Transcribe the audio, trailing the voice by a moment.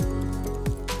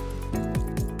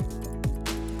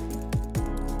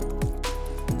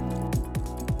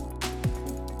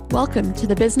Welcome to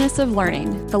the Business of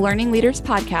Learning, the Learning Leaders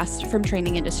podcast from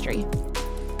Training Industry.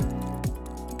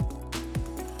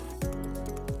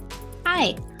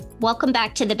 Hi, welcome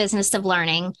back to the Business of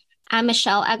Learning. I'm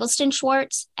Michelle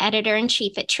Eggleston-Schwartz,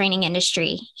 Editor-in-Chief at Training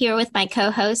Industry, here with my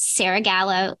co-host, Sarah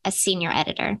Gallo, a Senior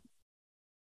Editor.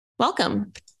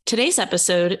 Welcome. Today's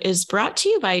episode is brought to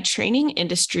you by Training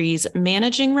Industry's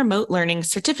Managing Remote Learning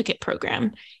Certificate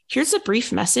Program. Here's a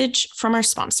brief message from our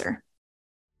sponsor.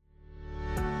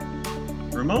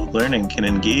 Remote learning can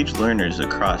engage learners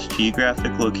across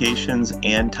geographic locations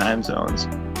and time zones,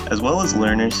 as well as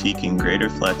learners seeking greater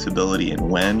flexibility in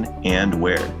when and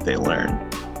where they learn.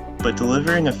 But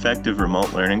delivering effective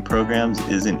remote learning programs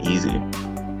isn't easy.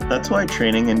 That's why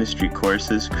Training Industry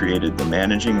Courses created the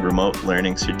Managing Remote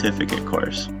Learning Certificate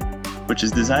course, which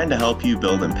is designed to help you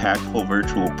build impactful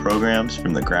virtual programs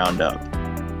from the ground up,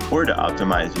 or to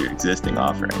optimize your existing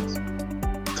offerings.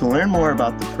 To learn more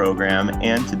about the program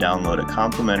and to download a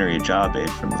complimentary job aid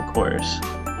from the course,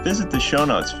 visit the show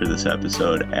notes for this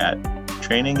episode at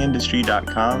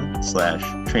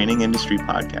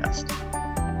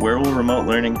trainingindustry.com/trainingindustrypodcast. Where will remote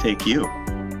learning take you?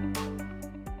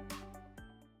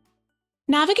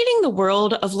 Navigating the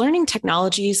world of learning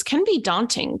technologies can be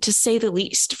daunting, to say the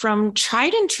least, from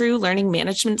tried and true learning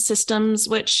management systems,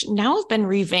 which now have been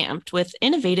revamped with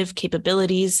innovative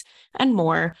capabilities and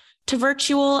more, to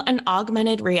virtual and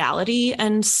augmented reality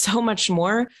and so much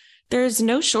more. There's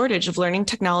no shortage of learning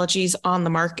technologies on the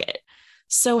market.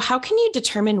 So how can you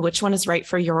determine which one is right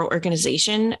for your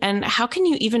organization, and how can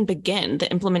you even begin the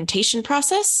implementation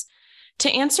process? To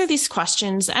answer these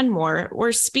questions and more,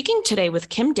 we're speaking today with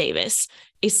Kim Davis,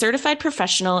 a certified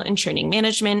professional in training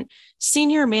management,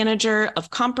 senior manager of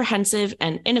comprehensive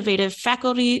and innovative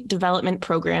faculty development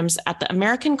programs at the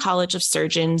American College of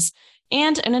Surgeons,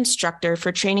 and an instructor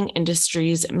for Training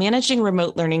Industry's Managing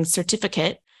Remote Learning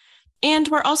Certificate. And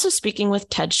we're also speaking with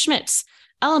Ted Schmitz,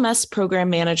 LMS Program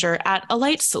Manager at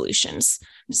Alight Solutions.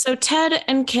 So Ted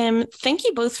and Kim, thank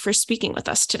you both for speaking with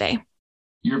us today.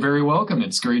 You're very welcome.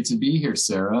 It's great to be here,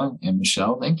 Sarah and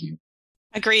Michelle. Thank you.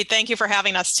 Agreed. Thank you for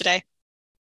having us today.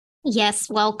 Yes,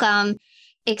 welcome.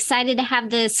 Excited to have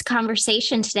this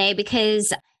conversation today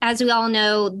because, as we all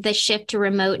know, the shift to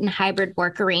remote and hybrid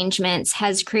work arrangements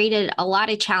has created a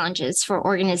lot of challenges for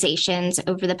organizations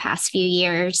over the past few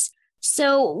years.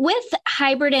 So with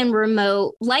hybrid and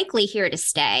remote likely here to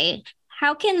stay,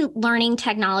 how can learning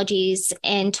technologies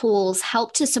and tools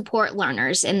help to support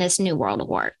learners in this new world of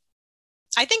work?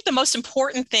 I think the most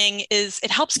important thing is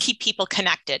it helps keep people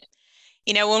connected.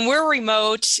 You know, when we're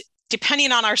remote,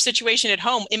 depending on our situation at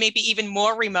home, it may be even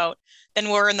more remote than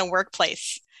we're in the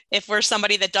workplace. If we're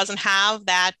somebody that doesn't have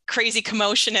that crazy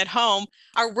commotion at home,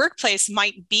 our workplace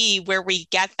might be where we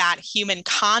get that human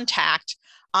contact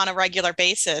on a regular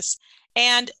basis.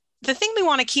 And the thing we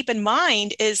want to keep in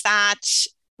mind is that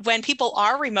when people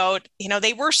are remote, you know,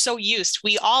 we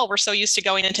all were so used to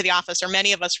going into the office, or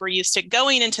many of us were used to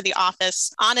going into the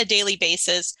office on a daily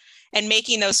basis and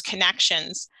making those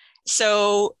connections.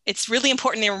 So it's really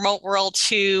important in the remote world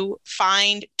to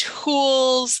find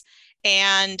tools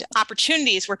and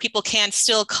opportunities where people can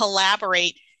still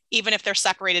collaborate, even if they're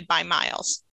separated by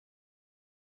miles.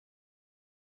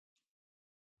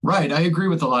 Right. I agree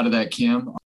with a lot of that,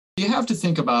 Kim. You have to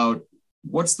think about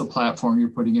what's the platform you're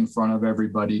putting in front of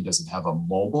everybody? Does it have a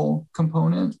mobile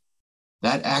component?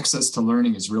 That access to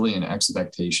learning is really an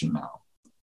expectation now.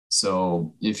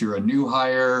 So if you're a new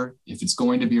hire, if it's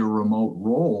going to be a remote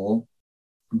role,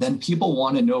 then people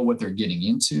want to know what they're getting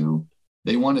into.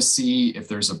 They want to see if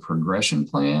there's a progression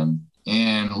plan,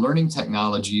 and learning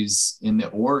technologies in the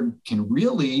org can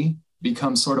really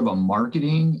become sort of a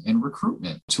marketing and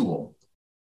recruitment tool.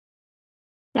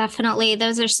 Definitely.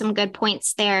 Those are some good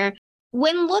points there.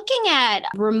 When looking at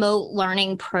remote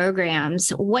learning programs,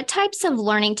 what types of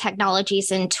learning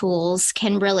technologies and tools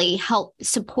can really help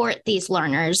support these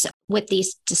learners with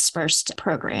these dispersed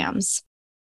programs?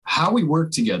 How we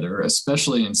work together,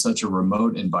 especially in such a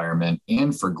remote environment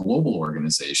and for global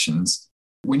organizations,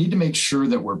 we need to make sure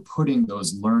that we're putting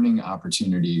those learning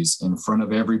opportunities in front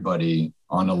of everybody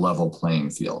on a level playing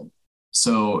field.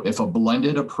 So if a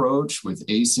blended approach with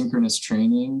asynchronous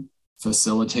training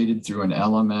facilitated through an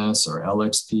LMS or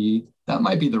LXP, that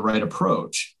might be the right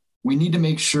approach. We need to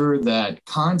make sure that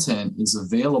content is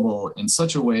available in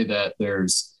such a way that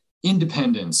there's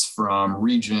independence from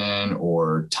region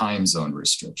or time zone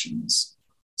restrictions.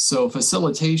 So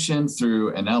facilitation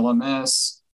through an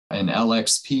LMS, an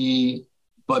LXP,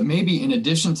 but maybe in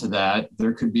addition to that,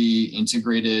 there could be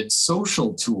integrated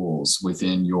social tools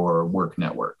within your work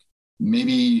network.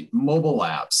 Maybe mobile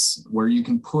apps where you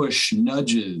can push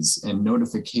nudges and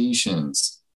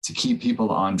notifications to to keep people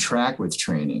on track with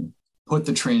training, put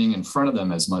the training in front of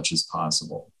them as much as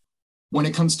possible. When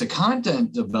it comes to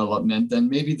content development, then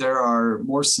maybe there are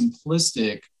more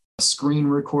simplistic screen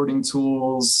recording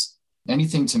tools,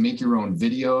 anything to make your own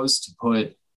videos, to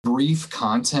put brief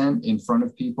content in front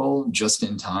of people just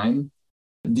in time.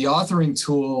 The authoring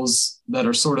tools that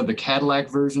are sort of the Cadillac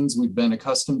versions we've been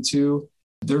accustomed to,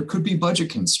 there could be budget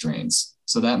constraints.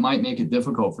 So that might make it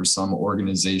difficult for some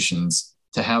organizations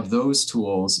to have those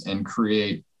tools and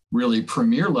create really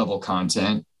premier level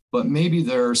content. But maybe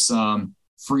there are some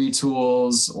free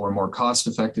tools or more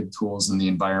cost-effective tools in the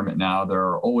environment now. There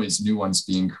are always new ones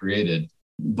being created,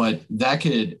 but that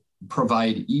could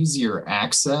provide easier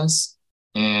access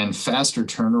and faster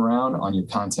turnaround on your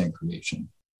content creation.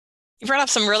 You brought up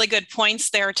some really good points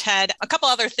there, Ted. A couple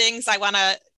other things I want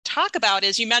to talk about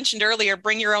is you mentioned earlier,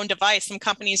 bring your own device. Some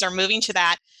companies are moving to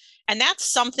that. And that's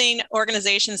something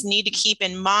organizations need to keep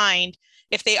in mind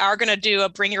if they are going to do a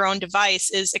bring your own device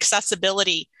is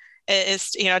accessibility.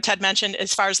 Is, Ted mentioned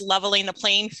as far as leveling the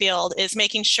playing field is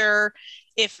making sure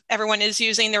if everyone is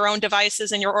using their own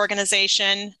devices in your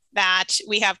organization, that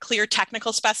we have clear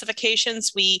technical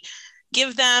specifications. We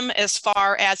give them as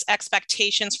far as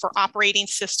expectations for operating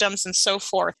systems and so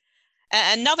forth.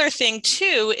 Another thing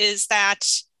too is that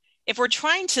if we're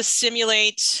trying to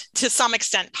simulate to some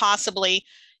extent, possibly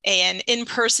an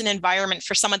in-person environment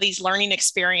for some of these learning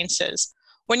experiences,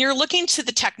 when you're looking to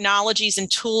the technologies and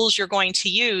tools you're going to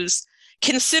use,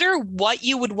 consider what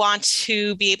you would want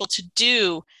to be able to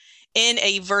do in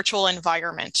a virtual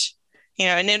environment,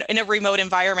 in a remote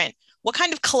environment. What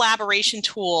kind of collaboration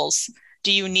tools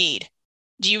do you need?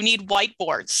 Do you need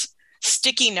whiteboards,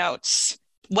 sticky notes?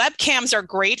 Webcams are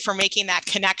great for making that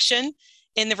connection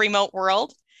in the remote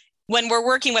world. When we're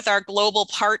working with our global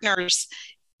partners,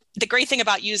 the great thing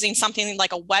about using something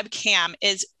like a webcam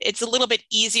is it's a little bit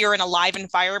easier in a live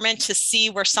environment to see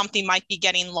where something might be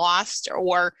getting lost or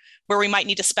where we might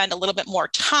need to spend a little bit more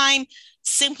time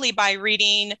simply by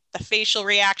reading the facial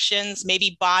reactions,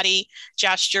 maybe body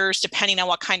gestures, depending on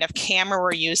what kind of camera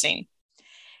we're using.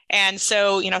 And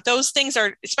so, those things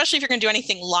are, especially if you're going to do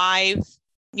anything live,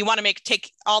 you want to take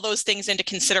all those things into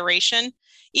consideration.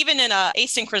 Even in an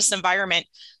asynchronous environment,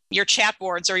 your chat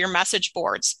boards or your message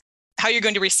boards, how you're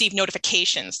going to receive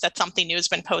notifications that something new has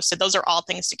been posted. Those are all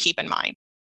things to keep in mind.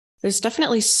 There's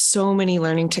definitely so many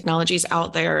learning technologies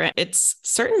out there. It's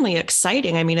certainly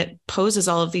exciting. I mean, it poses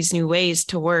all of these new ways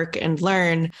to work and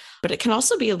learn, but it can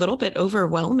also be a little bit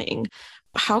overwhelming.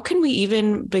 How can we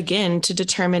even begin to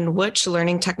determine which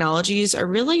learning technologies are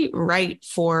really right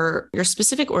for your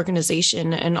specific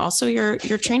organization and also your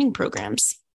training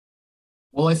programs?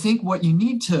 Well, I think what you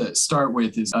need to start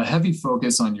with is a heavy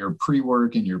focus on your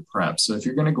pre-work and your prep. So if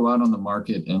you're going to go out on the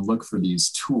market and look for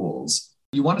these tools,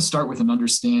 you want to start with an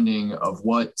understanding of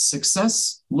what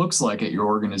success looks like at your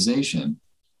organization,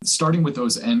 starting with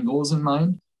those end goals in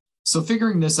mind. So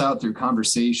figuring this out through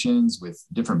conversations with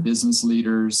different business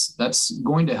leaders, that's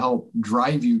going to help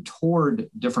drive you toward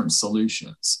different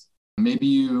solutions. Maybe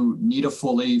you need a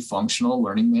fully functional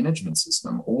learning management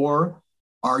system, or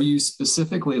are you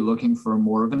specifically looking for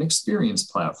more of an experience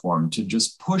platform to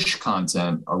just push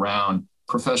content around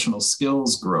professional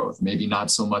skills growth, maybe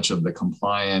not so much of the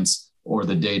compliance or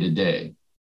the day-to-day?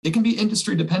 It can be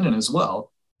industry dependent as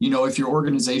well. If your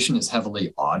organization is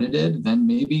heavily audited, then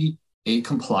maybe a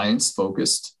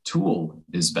compliance-focused tool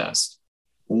is best.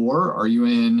 Or are you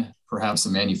in perhaps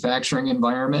a manufacturing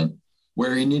environment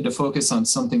where you need to focus on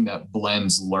something that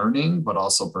blends learning, but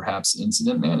also perhaps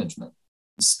incident management?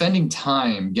 Spending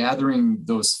time gathering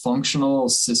those functional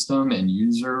system and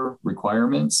user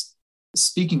requirements,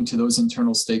 speaking to those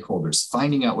internal stakeholders,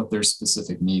 finding out what their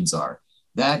specific needs are.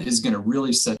 That is going to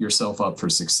really set yourself up for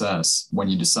success when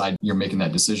you decide you're making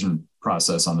that decision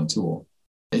process on a tool.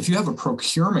 If you have a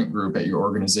procurement group at your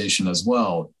organization as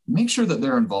well, make sure that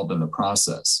they're involved in the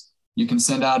process. You can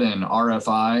send out an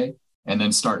RFI and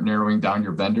then start narrowing down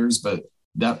your vendors, but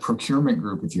that procurement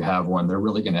group, if you have one, they're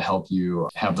really going to help you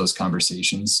have those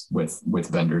conversations with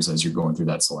vendors as you're going through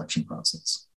that selection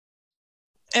process.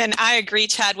 And I agree,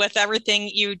 Ted, with everything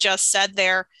you just said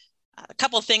there. A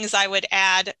couple of things I would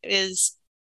add is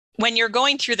when you're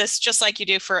going through this, just like you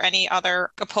do for any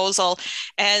other proposal,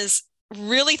 as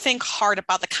really think hard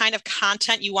about the kind of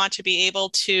content you want to be able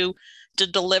to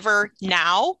deliver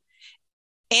now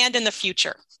and in the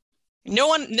future. No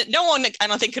one, I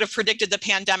don't think, could have predicted the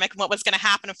pandemic and what was going to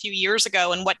happen a few years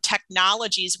ago and what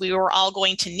technologies we were all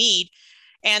going to need.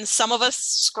 And some of us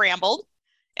scrambled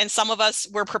and some of us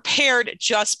were prepared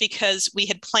just because we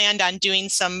had planned on doing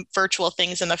some virtual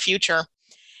things in the future.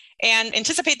 And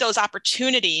anticipate those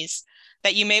opportunities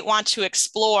that you may want to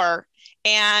explore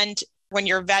And when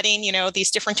you're vetting,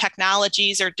 these different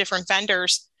technologies or different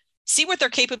vendors, see what their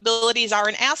capabilities are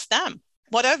and ask them,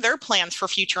 what are their plans for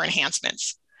future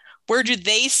enhancements? Where do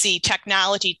they see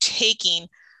technology taking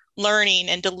learning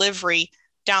and delivery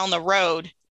down the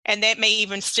road? And that may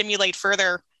even stimulate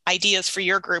further ideas for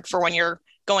your group for when you're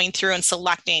going through and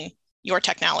selecting your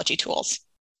technology tools.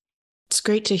 It's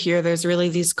great to hear there's really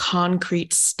these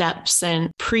concrete steps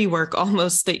and pre-work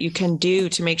almost that you can do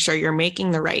to make sure you're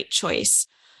making the right choice,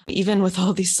 even with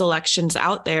all these selections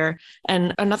out there.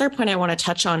 And another point I want to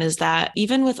touch on is that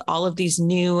even with all of these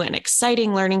new and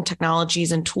exciting learning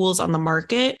technologies and tools on the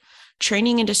market,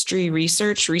 training industry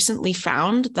research recently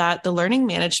found that the learning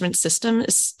management system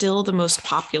is still the most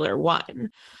popular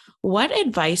one. What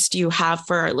advice do you have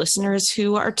for our listeners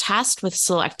who are tasked with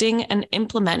selecting and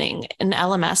implementing an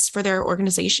LMS for their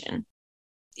organization?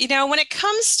 When it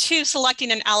comes to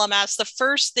selecting an LMS, the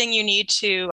first thing you need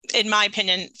to, in my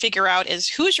opinion, figure out is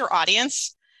who's your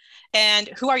audience and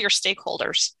who are your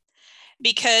stakeholders.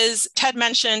 Because Ted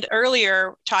mentioned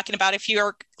earlier, talking about if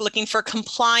you're looking for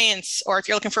compliance or if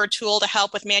you're looking for a tool to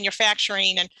help with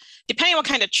manufacturing, and depending on what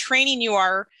kind of training you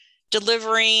are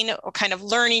delivering, what kind of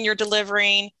learning you're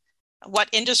delivering, what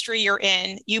industry you're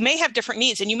in, you may have different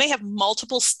needs, and you may have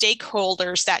multiple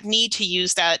stakeholders that need to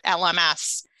use that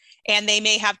LMS, and they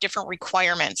may have different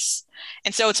requirements.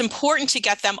 And so it's important to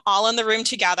get them all in the room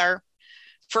together,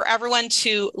 for everyone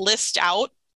to list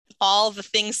out all the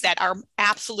things that are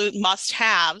absolute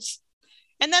must-haves.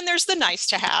 And then there's the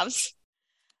nice-to-haves.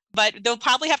 But there'll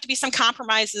probably have to be some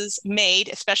compromises made,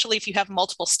 especially if you have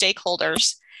multiple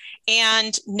stakeholders.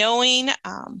 And knowing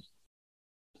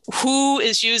who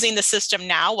is using the system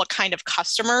now, what kind of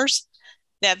customers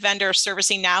that vendor is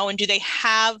servicing now, and do they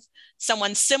have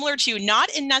someone similar to you, not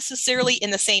necessarily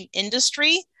in the same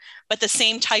industry, but the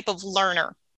same type of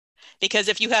learner. Because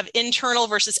if you have internal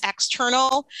versus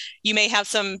external, you may have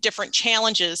some different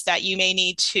challenges that you may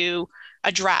need to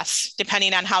address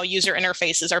depending on how user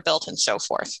interfaces are built and so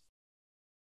forth.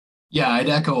 Yeah, I'd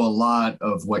echo a lot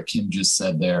of what Kim just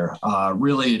said there.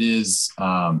 Really, it is,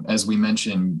 as we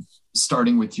mentioned,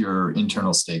 starting with your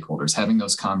internal stakeholders, having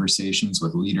those conversations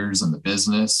with leaders in the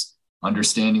business,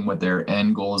 understanding what their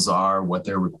end goals are, what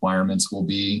their requirements will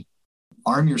be.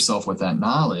 Arm yourself with that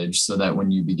knowledge so that when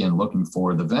you begin looking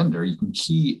for the vendor, you can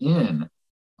key in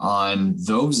on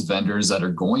those vendors that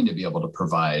are going to be able to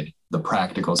provide the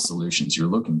practical solutions you're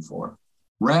looking for,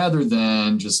 rather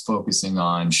than just focusing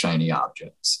on shiny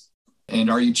objects. And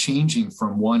are you changing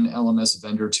from one LMS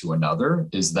vendor to another?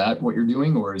 Is that what you're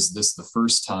doing? Or is this the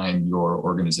first time your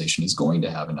organization is going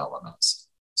to have an LMS?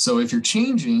 So if you're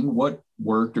changing, what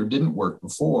worked or didn't work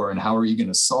before, and how are you going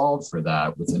to solve for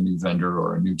that with a new vendor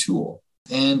or a new tool?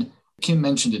 And Kim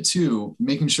mentioned it too,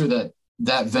 making sure that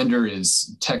that vendor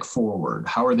is tech forward.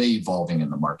 How are they evolving in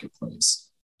the marketplace?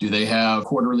 Do they have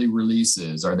quarterly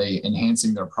releases? Are they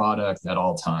enhancing their product at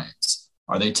all times?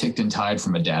 Are they ticked and tied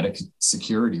from a data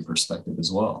security perspective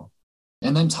as well?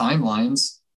 And then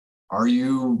timelines. Are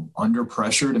you under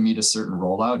pressure to meet a certain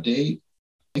rollout date?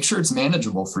 Make sure it's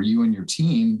manageable for you and your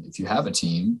team, if you have a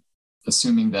team,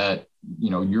 assuming that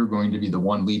you're going to be the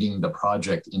one leading the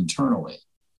project internally.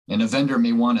 And a vendor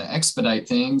may want to expedite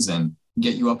things and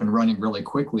get you up and running really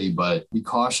quickly, but be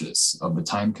cautious of the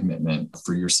time commitment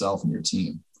for yourself and your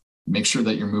team. Make sure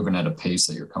that you're moving at a pace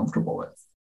that you're comfortable with.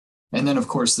 And then, of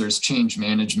course, there's change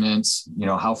management.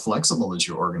 How flexible is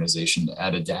your organization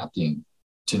at adapting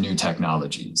to new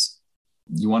technologies?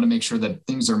 You want to make sure that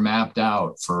things are mapped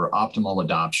out for optimal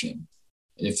adoption.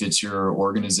 If it's your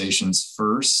organization's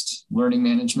first learning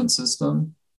management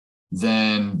system,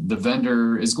 then the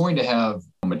vendor is going to have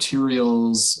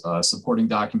materials, supporting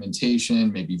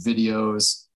documentation, maybe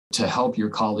videos to help your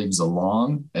colleagues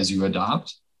along as you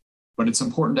adopt. But it's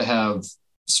important to have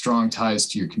strong ties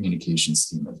to your communications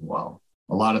team as well.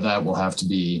 A lot of that will have to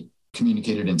be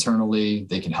communicated internally.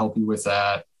 They can help you with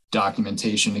that.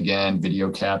 Documentation, again, video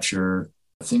capture,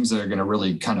 things that are going to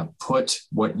really kind of put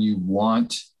what you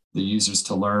want the users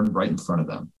to learn right in front of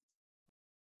them.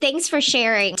 Thanks for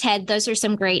sharing, Ted. Those are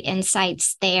some great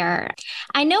insights there.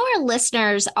 I know our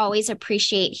listeners always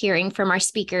appreciate hearing from our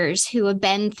speakers who have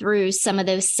been through some of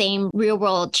those same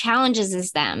real-world challenges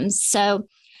as them. So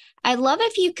I'd love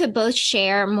if you could both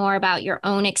share more about your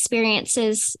own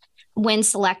experiences when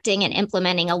selecting and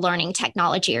implementing a learning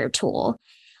technology or tool.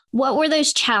 What were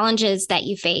those challenges that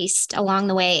you faced along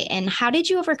the way, and how did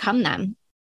you overcome them?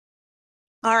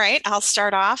 All right, I'll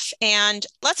start off, and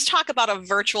let's talk about a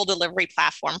virtual delivery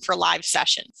platform for live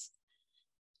sessions.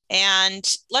 And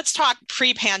let's talk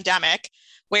pre-pandemic,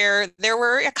 where there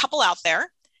were a couple out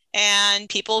there and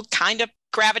people kind of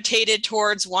gravitated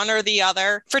towards one or the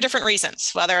other for different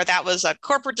reasons, whether that was a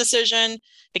corporate decision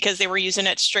because they were using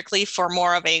it strictly for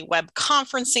more of a web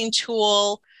conferencing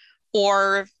tool,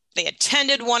 or they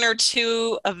attended one or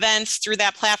two events through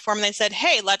that platform. And they said,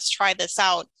 hey, let's try this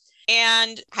out.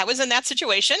 And I was in that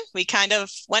situation. We kind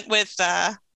of went with,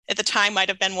 at the time, might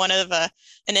have been one of an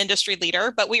industry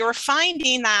leader, but we were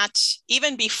finding that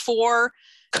even before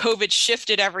COVID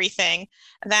shifted everything,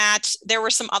 that there were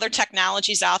some other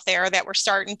technologies out there that were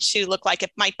starting to look like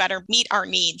it might better meet our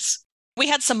needs. We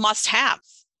had some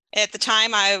must-haves. At the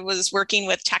time, I was working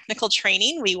with technical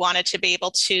training. We wanted to be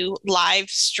able to live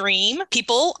stream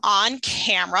people on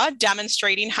camera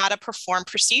demonstrating how to perform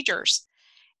procedures.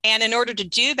 And in order to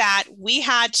do that, we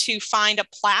had to find a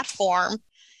platform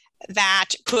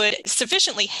that could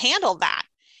sufficiently handle that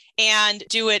and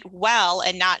do it well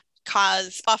and not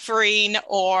cause buffering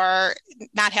or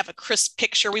not have a crisp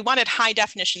picture. We wanted high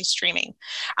definition streaming,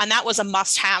 and that was a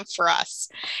must-have for us.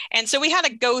 And so we had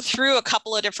to go through a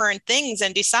couple of different things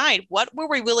and decide what were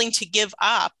we willing to give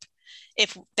up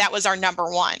if that was our number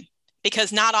one,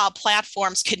 because not all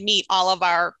platforms could meet all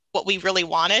of what we really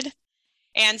wanted.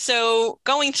 And so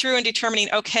going through and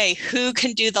determining, okay, who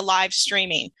can do the live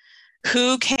streaming?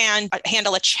 Who can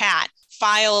handle a chat,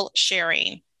 file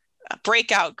sharing,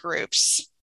 breakout groups?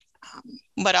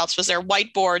 What else was there?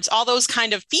 Whiteboards, all those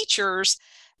kind of features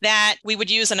that we would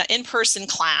use in an in-person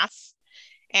class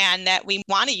and that we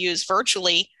want to use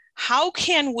virtually. How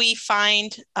can we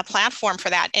find a platform for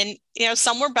that? And,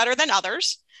 some were better than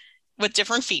others with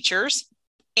different features.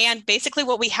 And basically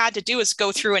what we had to do is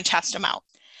go through and test them out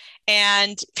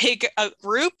and pick a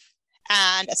group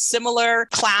and a similar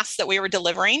class that we were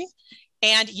delivering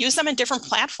and use them in different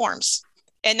platforms.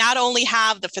 And not only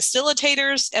have the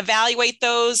facilitators evaluate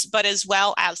those, but as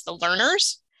well as the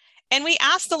learners. And we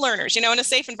asked the learners, in a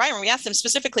safe environment, we asked them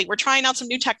specifically, we're trying out some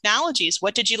new technologies.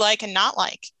 What did you like and not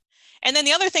like? And then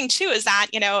the other thing too is that,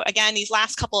 again, these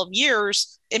last couple of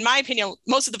years, in my opinion,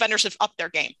 most of the vendors have upped their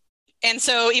game. And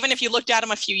so even if you looked at them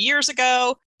a few years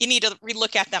ago, you need to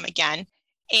relook at them again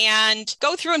and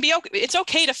go through and be okay. It's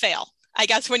okay to fail, I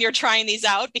guess, when you're trying these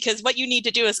out, because what you need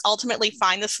to do is ultimately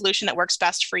find the solution that works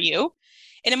best for you.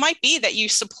 And it might be that you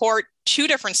support two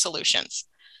different solutions.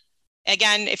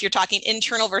 Again, if you're talking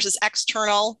internal versus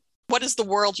external, what is the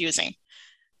world using?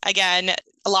 Again,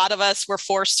 a lot of us were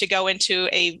forced to go into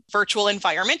a virtual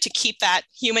environment to keep that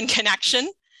human connection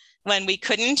when we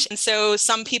couldn't. And so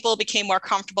some people became more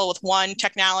comfortable with one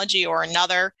technology or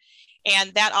another.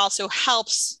 And that also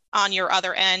helps on your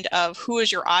other end of who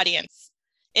is your audience.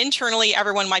 Internally,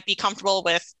 everyone might be comfortable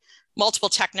with multiple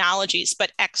technologies,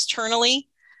 but externally,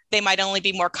 they might only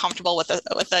be more comfortable with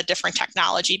a different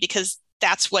technology because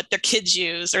that's what their kids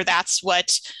use or that's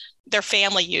what their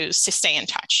family use to stay in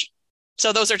touch.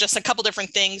 So those are just a couple different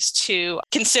things to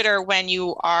consider when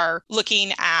you are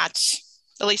looking at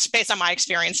least based on my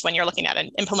experience, when you're looking at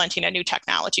implementing a new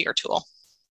technology or tool.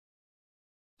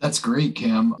 That's great,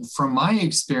 Kim. From my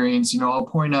experience, I'll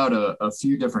point out a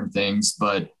few different things,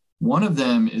 but one of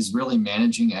them is really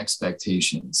managing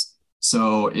expectations.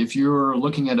 So if you're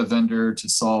looking at a vendor to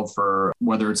solve for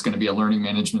whether it's going to be a learning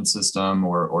management system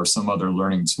or some other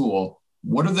learning tool,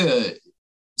 what are the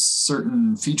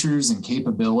certain features and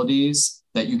capabilities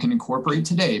that you can incorporate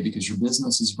today because your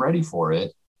business is ready for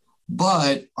it?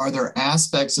 But are there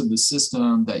aspects of the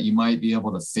system that you might be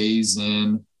able to phase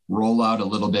in, roll out a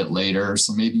little bit later?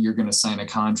 So maybe you're going to sign a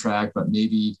contract, but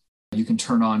maybe you can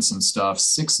turn on some stuff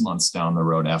 6 months down the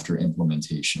road after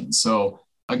implementation. So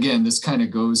again, this kind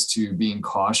of goes to being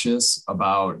cautious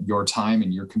about your time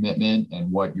and your commitment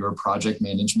and what your project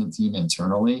management team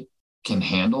internally can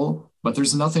handle. But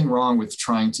there's nothing wrong with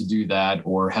trying to do that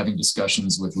or having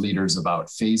discussions with leaders about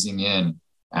phasing in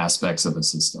aspects of a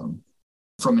system.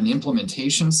 From an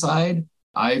implementation side,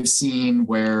 I've seen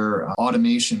where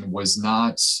automation was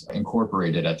not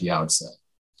incorporated at the outset.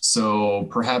 So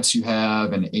perhaps you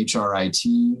have an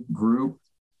HRIT group.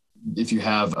 If you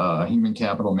have a human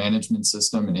capital management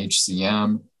system, an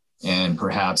HCM, and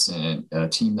perhaps a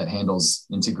team that handles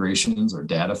integrations or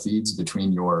data feeds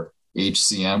between your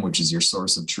HCM, which is your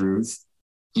source of truth,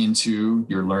 into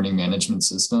your learning management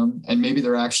system. And maybe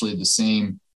they're actually the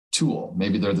same tool,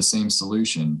 maybe they're the same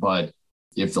solution, but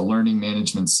if the learning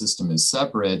management system is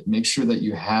separate, make sure that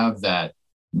you have that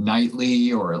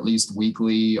nightly or at least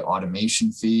weekly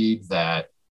automation feed that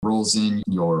rolls in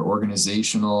your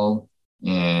organizational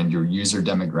and your user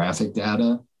demographic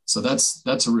data. So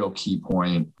that's a real key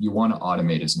point. You want to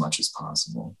automate as much as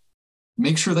possible.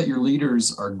 Make sure that your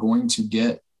leaders are going to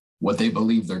get what they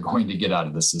believe they're going to get out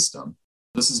of the system.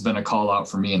 This has been a call out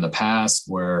for me in the past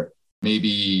where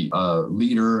Maybe a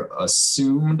leader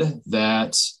assumed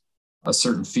that a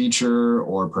certain feature,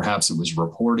 or perhaps it was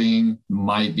reporting,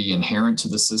 might be inherent to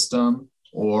the system,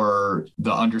 or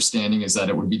the understanding is that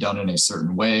it would be done in a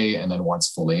certain way. And then once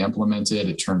fully implemented,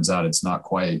 it turns out it's not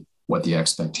quite what the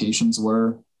expectations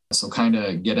were. So kind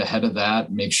of get ahead of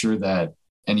that, make sure that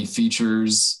any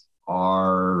features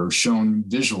are shown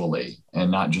visually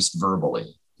and not just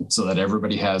verbally, so that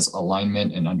everybody has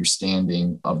alignment and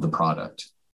understanding of the product.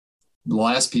 The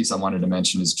last piece I wanted to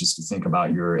mention is just to think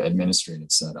about your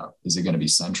administrative setup. Is it going to be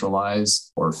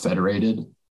centralized or federated?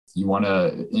 You want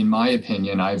to, in my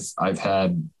opinion, I've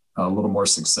had a little more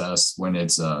success when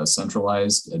it's a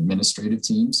centralized administrative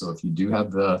team. So if you do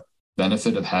have the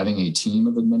benefit of having a team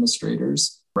of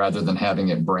administrators, rather than having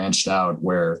it branched out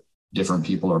where different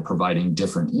people are providing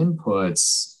different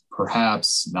inputs,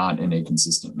 perhaps not in a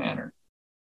consistent manner.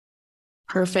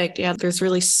 Perfect. Yeah, there's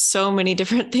really so many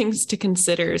different things to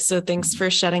consider. So thanks for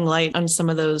shedding light on some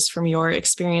of those from your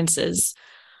experiences.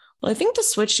 Well, I think to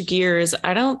switch gears,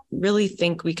 I don't really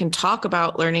think we can talk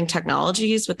about learning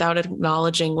technologies without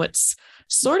acknowledging what's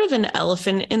sort of an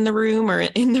elephant in the room, or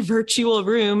in the virtual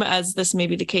room, as this may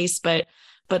be the case, but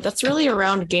that's really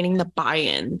around gaining the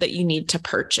buy-in that you need to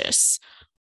purchase.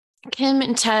 Kim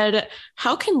and Ted,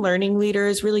 how can learning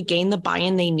leaders really gain the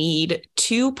buy-in they need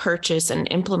to purchase and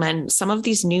implement some of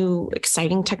these new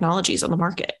exciting technologies on the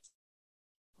market?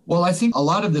 Well, I think a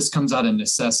lot of this comes out of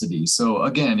necessity. So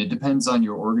again, it depends on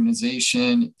your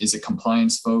organization. Is it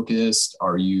compliance focused?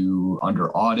 Are you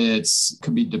under audits? It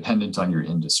could be dependent on your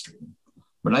industry.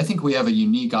 But I think we have a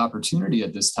unique opportunity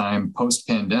at this time,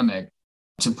 post-pandemic,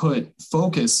 to put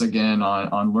focus again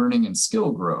on learning and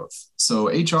skill growth. So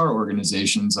HR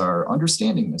organizations are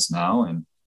understanding this now, and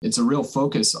it's a real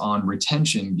focus on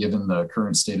retention given the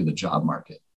current state of the job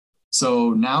market.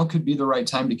 So now could be the right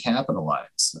time to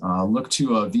capitalize. Look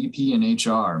to a VP in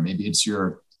HR. Maybe it's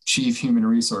your chief human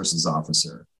resources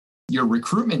officer. Your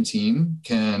recruitment team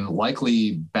can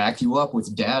likely back you up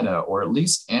with data or at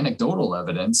least anecdotal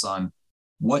evidence on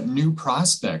what new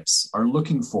prospects are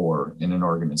looking for in an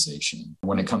organization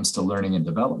when it comes to learning and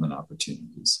development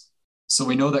opportunities. So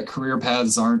we know that career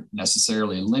paths aren't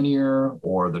necessarily linear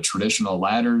or the traditional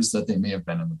ladders that they may have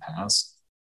been in the past.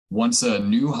 Once a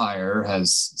new hire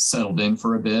has settled in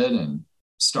for a bit and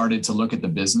started to look at the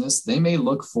business, they may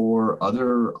look for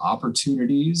other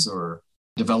opportunities or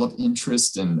develop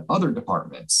interest in other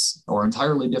departments or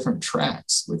entirely different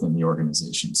tracks within the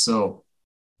organization. So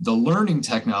the learning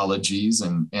technologies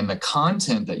and the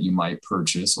content that you might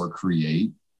purchase or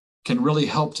create can really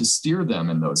help to steer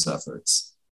them in those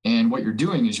efforts. And what you're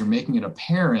doing is you're making it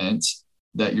apparent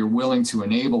that you're willing to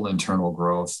enable internal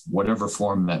growth, whatever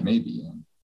form that may be in.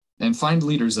 And find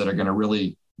leaders that are going to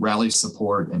really rally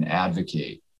support and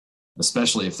advocate,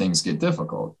 especially if things get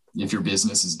difficult. If your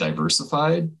business is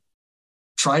diversified,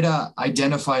 try to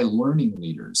identify learning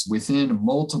leaders within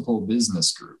multiple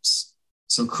business groups.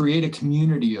 So create a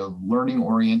community of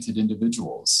learning-oriented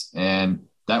individuals, and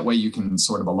that way you can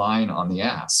sort of align on the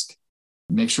ask.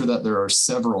 Make sure that there are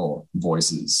several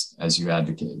voices as you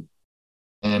advocate.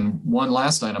 And one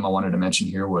last item I wanted to mention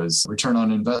here was return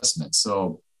on investment.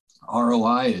 So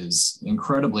ROI is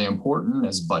incredibly important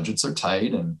as budgets are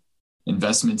tight and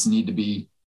investments need to be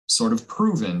sort of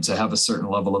proven to have a certain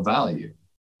level of value.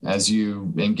 As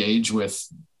you engage with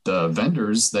the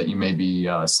vendors that you may be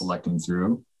selecting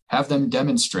through, have them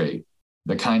demonstrate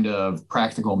the kind of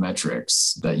practical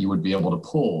metrics that you would be able to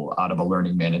pull out of a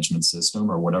learning management system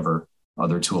or whatever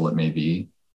other tool it may be,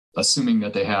 assuming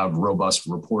that they have robust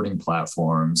reporting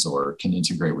platforms or can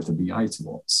integrate with a BI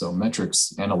tool. So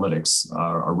metrics, analytics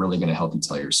are really going to help you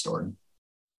tell your story.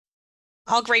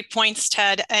 All great points,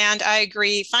 Ted. And I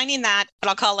agree. Finding that, what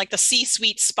I'll call like the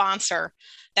C-suite sponsor,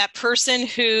 that person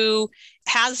who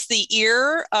has the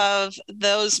ear of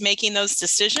those making those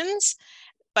decisions,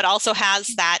 but also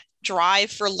has that drive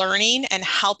for learning and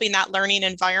helping that learning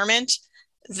environment,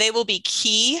 they will be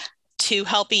key to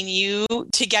helping you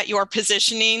to get your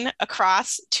positioning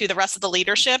across to the rest of the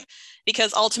leadership,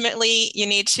 because ultimately you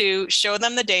need to show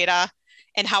them the data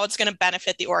and how it's going to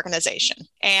benefit the organization.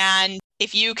 And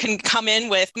if you can come in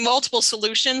with multiple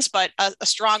solutions, but a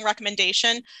strong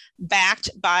recommendation backed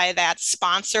by that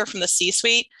sponsor from the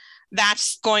C-suite,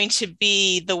 that's going to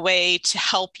be the way to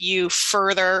help you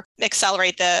further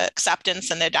accelerate the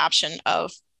acceptance and the adoption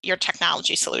of your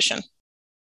technology solution.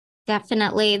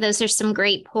 Definitely. Those are some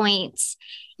great points.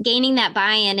 Gaining that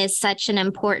buy-in is such an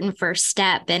important first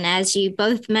step. And as you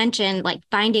both mentioned, like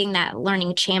finding that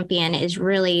learning champion is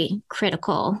really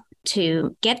critical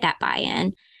to get that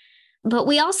buy-in. But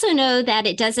we also know that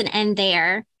it doesn't end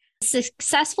there.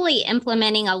 Successfully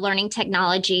implementing a learning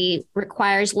technology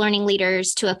requires learning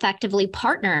leaders to effectively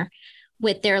partner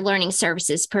with their learning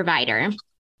services provider.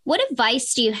 What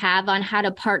advice do you have on how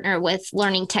to partner with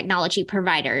learning technology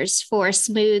providers for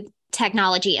smooth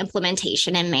technology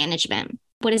implementation and management?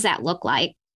 What does that look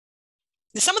like?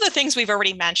 Some of the things we've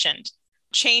already mentioned,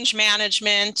 change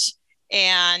management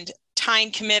and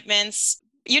time commitments.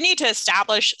 You need to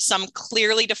establish some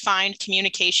clearly defined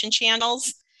communication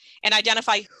channels and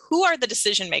identify who are the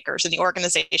decision makers in the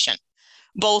organization,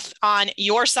 both on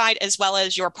your side as well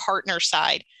as your partner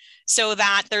side, so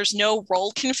that there's no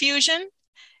role confusion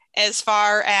as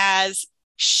far as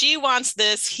she wants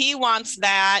this, he wants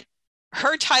that,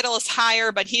 her title is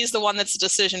higher, but he's the one that's the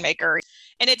decision maker.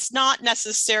 And it's not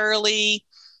necessarily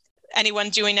anyone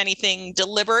doing anything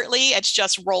deliberately, it's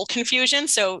just role confusion.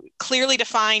 So clearly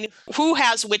define who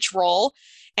has which role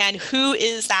and who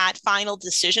is that final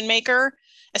decision maker,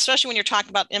 especially when you're talking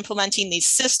about implementing these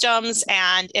systems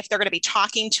and if they're going to be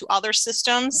talking to other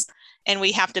systems and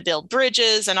we have to build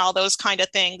bridges and all those kind of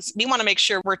things. We want to make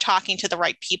sure we're talking to the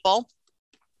right people.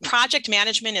 Project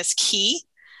management is key.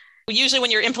 Usually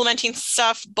when you're implementing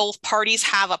stuff, both parties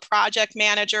have a project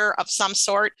manager of some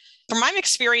sort. From my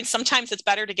experience, sometimes it's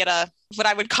better to get what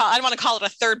I would call, I don't want to call it a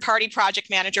third-party project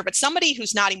manager, but somebody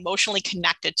who's not emotionally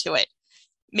connected to it.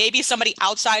 Maybe somebody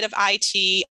outside of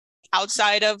IT,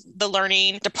 outside of the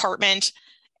learning department,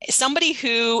 somebody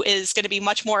who is going to be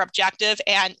much more objective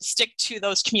and stick to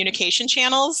those communication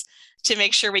channels to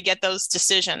make sure we get those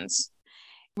decisions.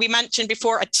 We mentioned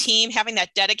before a team, having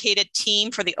that dedicated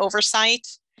team for the oversight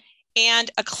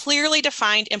and a clearly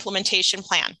defined implementation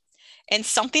plan. And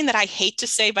something that I hate to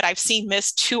say, but I've seen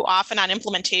missed too often on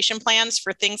implementation plans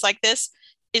for things like this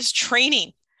is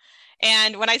training.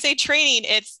 And when I say training,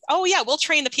 it's, oh yeah, we'll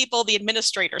train the people, the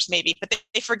administrators maybe, but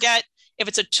they forget if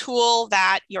it's a tool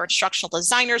that your instructional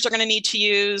designers are going to need to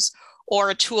use or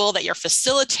a tool that your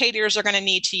facilitators are going to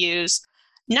need to use.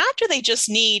 Not do they just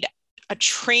need a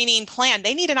training plan,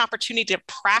 they need an opportunity to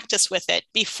practice with it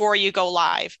before you go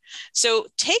live. So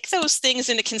take those things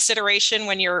into consideration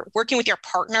when you're working with your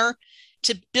partner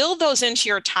to build those into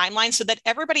your timeline so that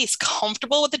everybody's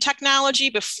comfortable with the technology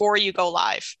before you go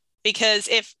live. Because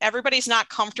if everybody's not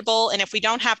comfortable and if we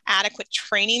don't have adequate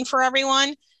training for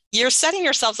everyone, you're setting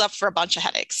yourselves up for a bunch of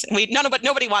headaches.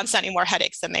 Nobody wants any more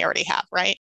headaches than they already have,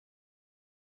 right?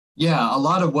 Yeah, a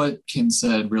lot of what Kim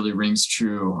said really rings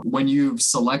true. When you've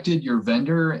selected your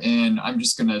vendor, and I'm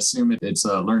just going to assume it's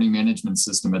a learning management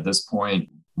system at this point,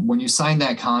 when you sign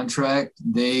that contract,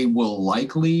 they will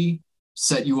likely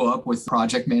set you up with a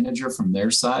project manager from their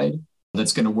side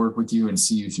that's going to work with you and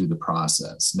see you through the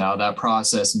process. Now, that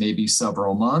process may be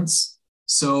several months.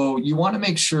 So you want to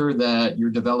make sure that you're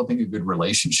developing a good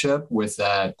relationship with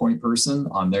that point person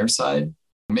on their side.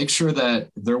 Make sure that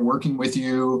they're working with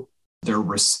you. Their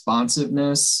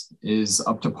responsiveness is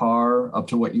up to par, up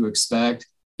to what you expect.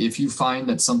 If you find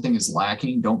that something is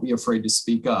lacking, don't be afraid to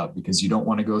speak up because you don't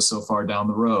want to go so far down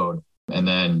the road and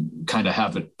then kind of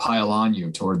have it pile on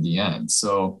you toward the end.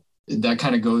 So that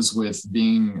kind of goes with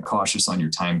being cautious on your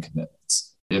time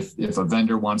commitments. If a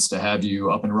vendor wants to have you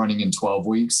up and running in 12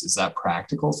 weeks, is that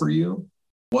practical for you?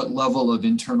 What level of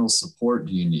internal support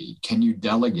do you need? Can you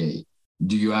delegate?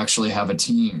 Do you actually have a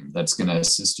team that's going to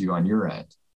assist you on your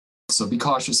end? So be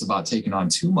cautious about taking on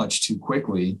too much too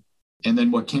quickly. And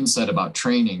then what Kim said about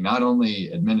training, not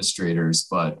only administrators,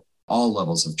 but all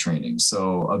levels of training.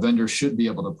 So a vendor should be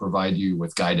able to provide you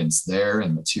with guidance there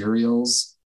and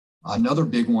materials. Another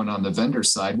big one on the vendor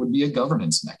side would be a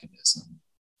governance mechanism.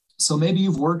 So maybe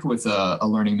you've worked with a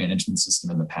learning management system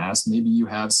in the past. Maybe you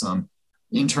have some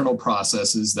internal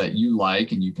processes that you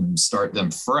like and you can start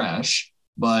them fresh.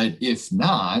 But if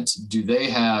not, do they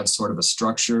have sort of a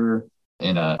structure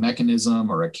and a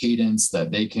mechanism or a cadence that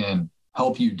they can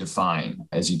help you define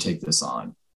as you take this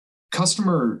on?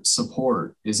 Customer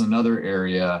support is another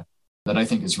area that I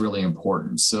think is really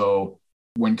important. So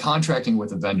when contracting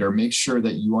with a vendor, make sure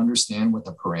that you understand what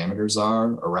the parameters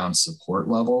are around support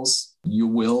levels. You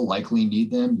will likely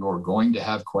need them. You're going to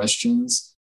have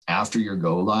questions after your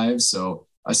go live. So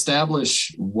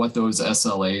establish what those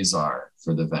SLAs are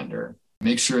for the vendor.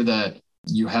 Make sure that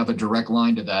you have a direct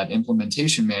line to that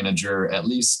implementation manager, at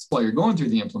least while you're going through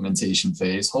the implementation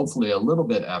phase, hopefully a little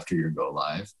bit after your go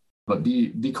live, but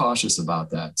be cautious about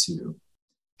that too.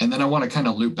 And then I want to kind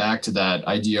of loop back to that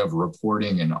idea of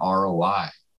reporting and ROI.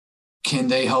 Can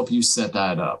they help you set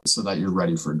that up so that you're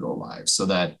ready for go live? So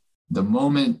that the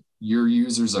moment your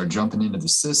users are jumping into the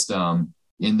system,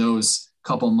 in those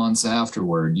couple months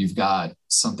afterward, you've got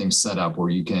something set up where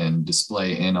you can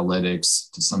display analytics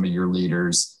to some of your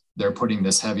leaders. They're putting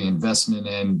this heavy investment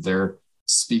in. They're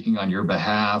speaking on your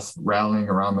behalf, rallying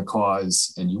around the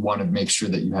cause, and you want to make sure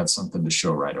that you have something to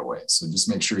show right away. So just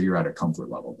make sure you're at a comfort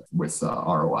level with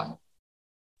ROI.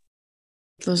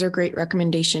 Those are great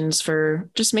recommendations for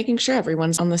just making sure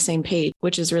everyone's on the same page,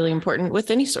 which is really important with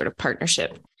any sort of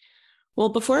partnership. Well,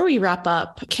 before we wrap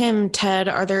up, Kim, Ted,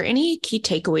 are there any key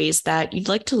takeaways that you'd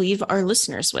like to leave our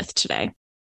listeners with today?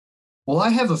 Well, I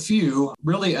have a few.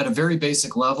 Really, at a very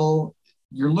basic level,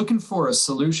 you're looking for a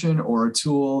solution or a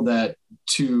tool that,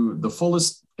 to the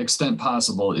fullest extent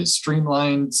possible, is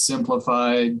streamlined,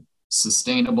 simplified,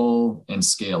 sustainable, and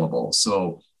scalable.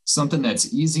 So something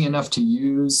that's easy enough to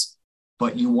use,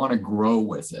 but you want to grow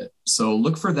with it. So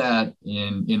look for that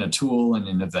in a tool and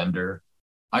in a vendor.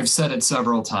 I've said it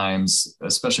several times,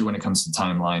 especially when it comes to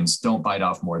timelines, don't bite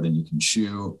off more than you can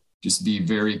chew. Just be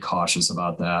very cautious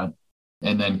about that.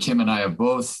 And then Kim and I have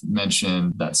both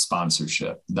mentioned that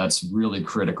sponsorship. That's really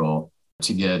critical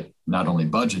to get not only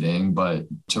budgeting, but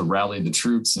to rally the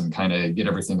troops and kind of get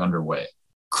everything underway.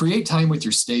 Create time with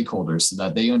your stakeholders so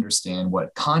that they understand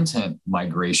what content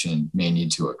migration may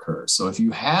need to occur. So if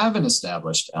you have an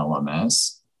established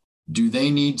LMS, do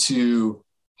they need to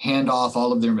hand off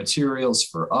all of their materials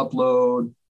for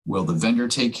upload? Will the vendor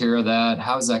take care of that?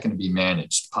 How is that going to be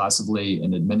managed? Possibly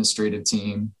an administrative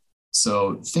team.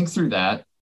 So think through that.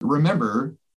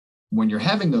 Remember, when you're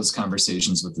having those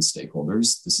conversations with the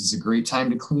stakeholders, this is a great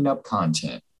time to clean up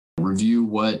content, review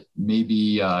what may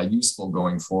be useful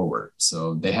going forward.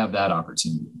 So they have that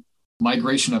opportunity.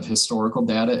 Migration of historical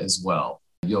data as well.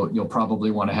 You'll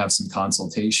probably want to have some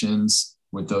consultations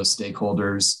with those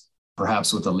stakeholders,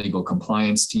 perhaps with a legal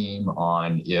compliance team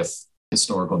on if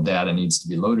historical data needs to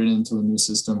be loaded into a new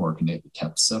system or can it be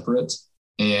kept separate.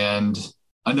 And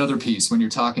another piece, when you're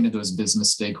talking to those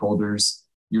business stakeholders,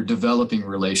 you're developing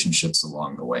relationships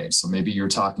along the way. So maybe you're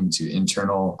talking to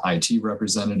internal IT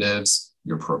representatives,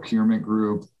 your procurement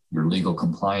group, your legal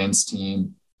compliance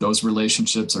team. Those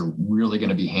relationships are really going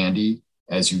to be handy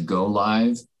as you go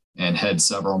live and head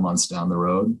several months down the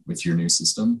road with your new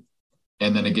system.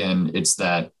 And then again, it's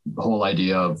that whole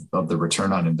idea of the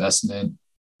return on investment,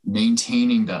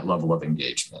 maintaining that level of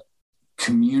engagement,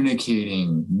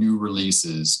 communicating new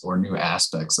releases or new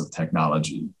aspects of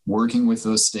technology, working with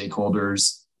those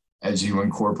stakeholders as you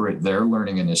incorporate their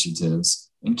learning initiatives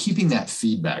and keeping that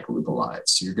feedback loop alive.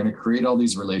 So you're going to create all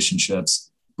these relationships,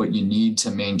 but you need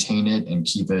to maintain it and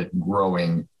keep it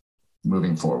growing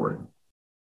moving forward.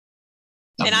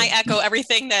 And I echo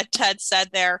everything that Ted said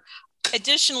there.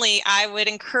 Additionally, I would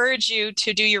encourage you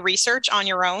to do your research on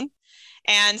your own.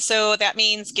 And so that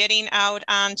means getting out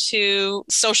onto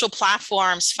social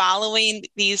platforms, following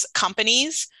these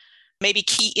companies, maybe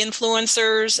key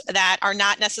influencers that are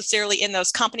not necessarily in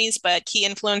those companies, but key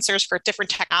influencers for different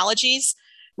technologies,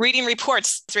 reading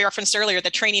reports, as we referenced earlier,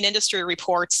 the training industry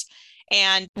reports,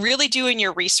 and really doing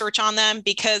your research on them,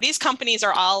 because these companies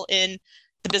are all in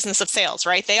the business of sales,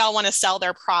 right? They all want to sell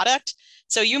their product.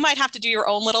 So you might have to do your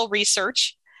own little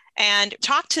research and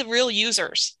talk to real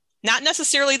users, not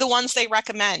necessarily the ones they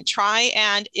recommend. Try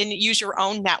and use your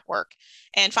own network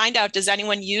and find out, does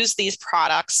anyone use these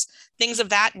products, things of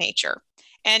that nature.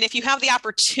 And if you have the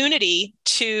opportunity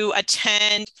to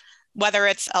attend, whether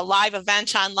it's a live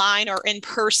event online or in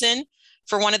person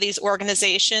for one of these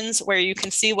organizations where you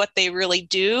can see what they really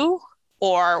do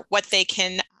or what they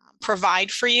can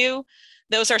provide for you,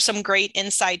 those are some great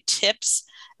inside tips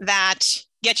that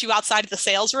get you outside of the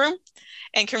sales room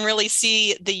and can really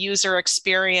see the user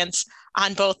experience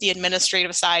on both the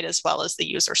administrative side as well as the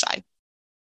user side.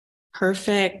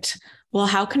 Perfect. Well,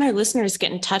 how can our listeners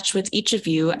get in touch with each of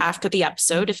you after the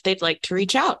episode if they'd like to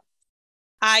reach out?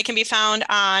 I can be found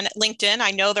on LinkedIn.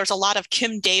 I know there's a lot of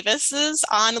Kim Davises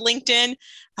on LinkedIn.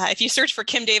 If you search for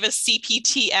Kim Davis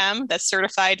CPTM, that's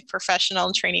Certified Professional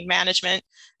in Training Management,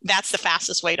 that's the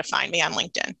fastest way to find me on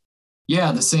LinkedIn.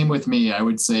 Yeah, the same with me. I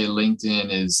would say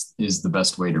LinkedIn is the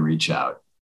best way to reach out.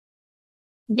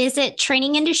 Visit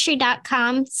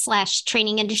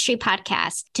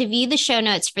trainingindustry.com/trainingindustrypodcast to view the show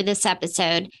notes for this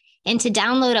episode and to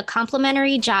download a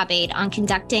complimentary job aid on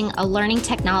conducting a learning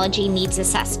technology needs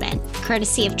assessment,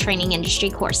 courtesy of Training Industry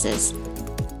Courses.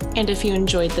 And if you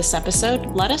enjoyed this episode,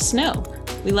 let us know.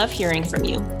 We love hearing from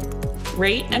you.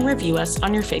 Rate and review us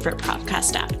on your favorite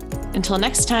podcast app. Until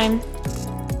next time.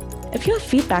 If you have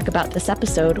feedback about this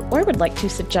episode or would like to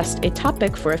suggest a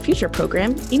topic for a future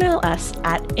program, email us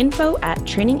at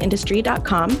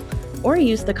info@trainingindustry.com or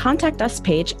use the Contact Us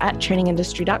page at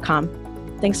trainingindustry.com.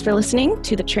 Thanks for listening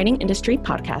to the Training Industry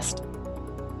Podcast.